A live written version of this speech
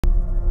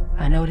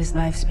I know this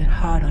life's been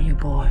hard on you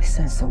boys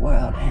since the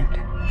world ended.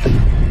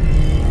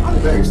 I'm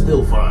very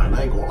still fine,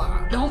 I ain't gonna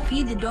lie. Don't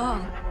feed the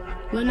dog.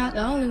 We're not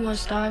the only ones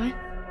starving.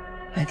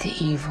 But the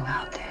evil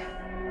out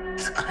there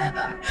is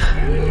clever.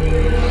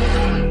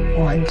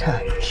 One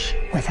touch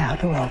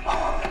without a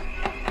robot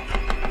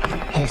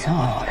is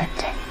all it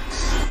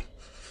takes.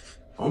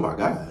 Oh my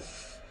God.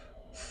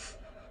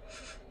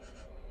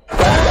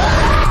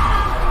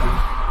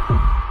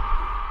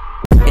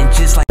 And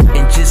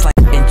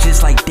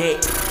just like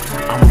that,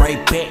 I'm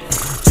right back.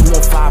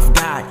 215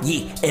 God,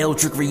 yeah,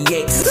 Eldric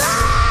reacts.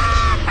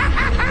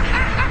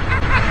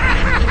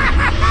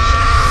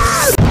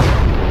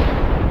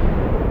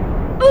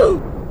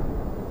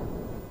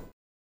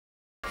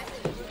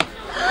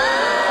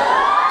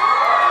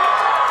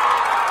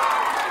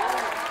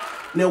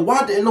 Now,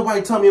 why didn't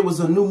nobody tell me it was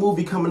a new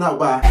movie coming out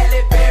by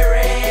Halle.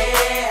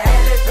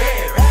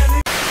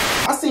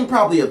 I seen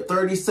probably a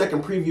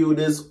 30-second preview of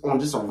this on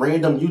just a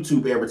random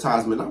YouTube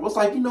advertisement. I was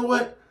like, you know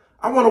what?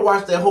 I want to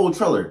watch that whole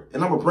trailer,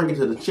 and I'm going to bring it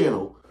to the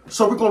channel.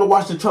 So we're going to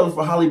watch the trailer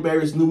for Halle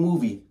Berry's new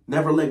movie,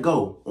 Never Let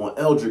Go, on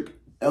Eldric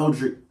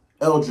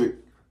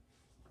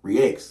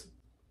Reacts.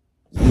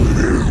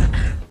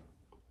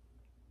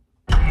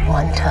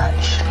 One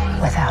touch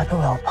without a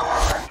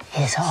robot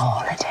is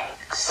all it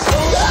takes.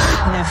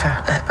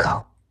 Never let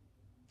go.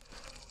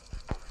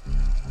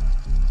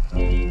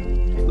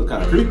 Look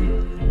kind of creepy.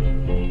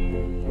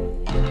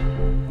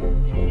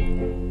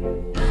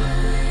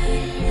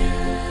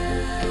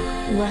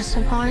 Once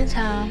upon a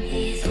time,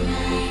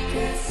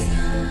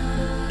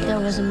 there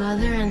was a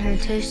mother and her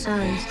 2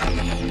 sons.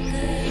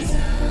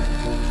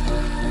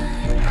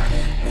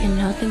 And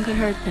nothing could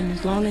hurt them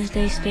as long as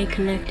they stayed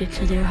connected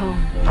to their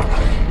home.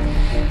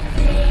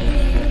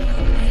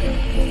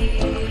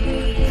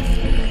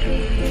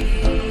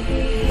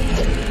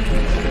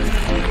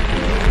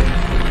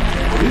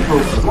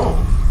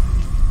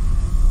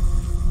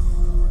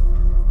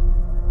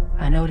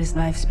 I know this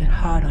life's been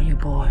hard on you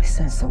boys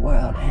since the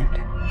world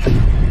ended.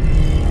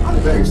 I'm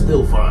very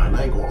still fine,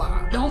 I ain't gonna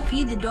lie. Don't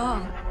feed the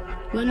dog.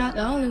 We're not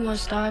the only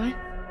ones starving.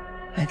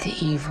 But the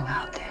evil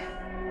out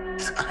there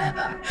is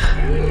clever.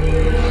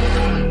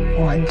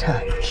 One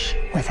touch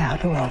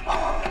without a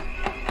robot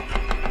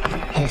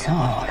is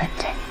all it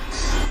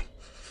takes.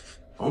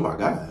 Oh my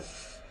God.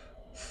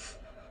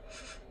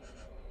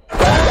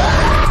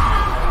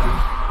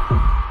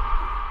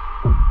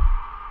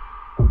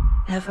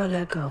 Never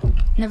let go.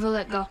 Never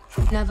let go.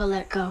 Never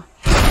let go.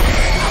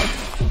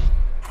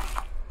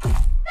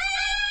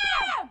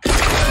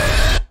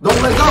 Don't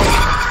let go.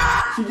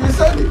 She just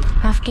said it.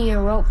 After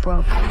your rope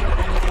broke,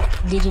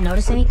 did you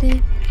notice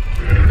anything?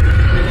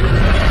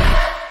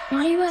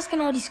 Why are you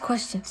asking all these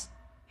questions?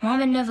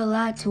 Mama never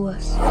lied to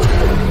us. I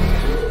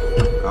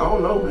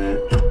don't know, man.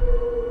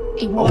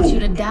 It wants you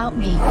to doubt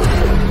me.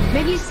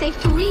 Maybe it's safe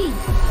to leave.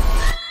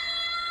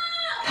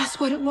 That's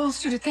what it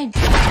wants you to think.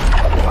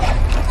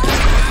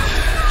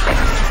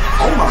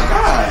 Oh my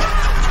God.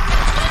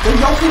 Then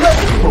y'all do that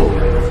people.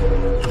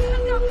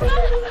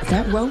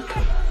 That rope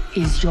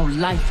is your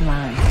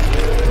lifeline.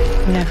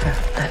 Never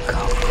let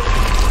go.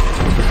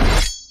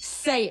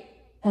 Say it.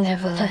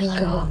 Never let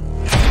go.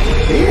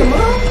 Damn,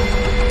 man.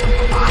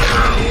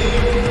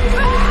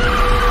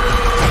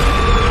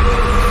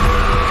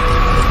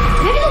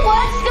 Maybe the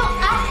word's still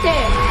out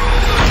there.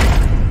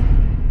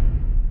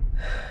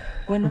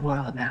 We're in the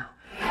world now.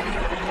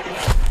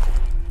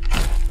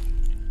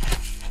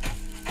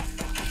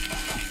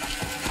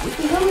 What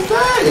the hell is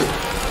that?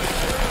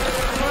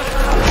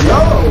 Yo!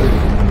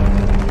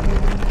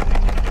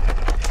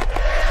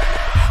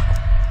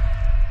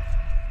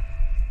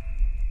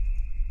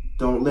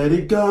 Don't let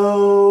it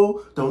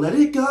go. Don't let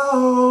it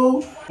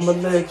go. I'ma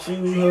let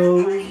you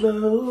hold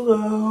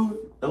low.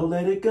 Don't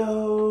let it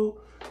go.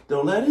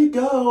 Don't let it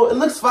go. It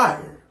looks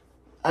fire.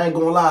 I ain't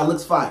gonna lie, it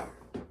looks fire.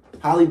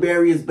 Halle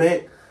Berry is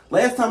back.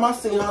 Last time I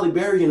seen Halle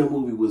Berry in a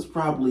movie was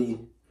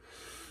probably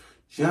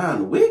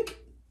John Wick.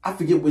 I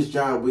forget which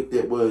John Wick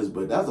that was,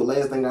 but that's the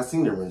last thing I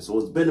seen her in, so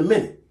it's been a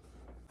minute.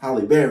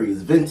 Halle Berry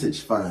is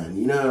vintage fine,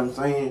 you know what I'm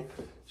saying?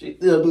 She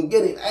still can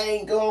get it, I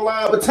ain't gonna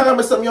lie, but time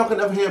is something y'all can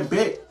never have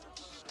back.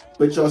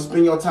 But y'all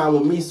spend your time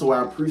with me, so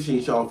I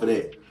appreciate y'all for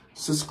that.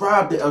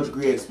 Subscribe to Eldric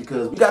Reacts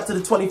because we got to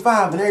the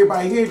 25 and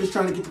everybody here just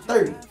trying to get to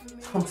 30.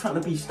 I'm trying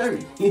to be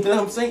sturdy, you know what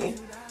I'm saying?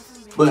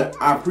 But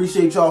I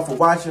appreciate y'all for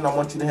watching. I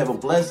want you to have a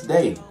blessed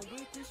day.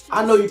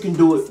 I know you can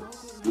do it.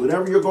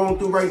 Whatever you're going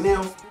through right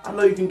now, I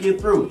know you can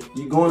get through it.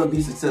 You're going to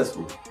be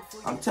successful.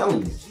 I'm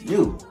telling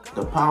you,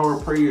 the power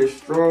of prayer is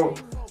strong.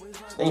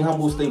 Stay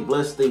humble, stay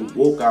blessed, stay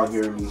woke out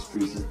here in these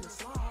streets.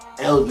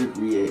 Eldric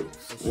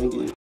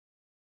Reacts.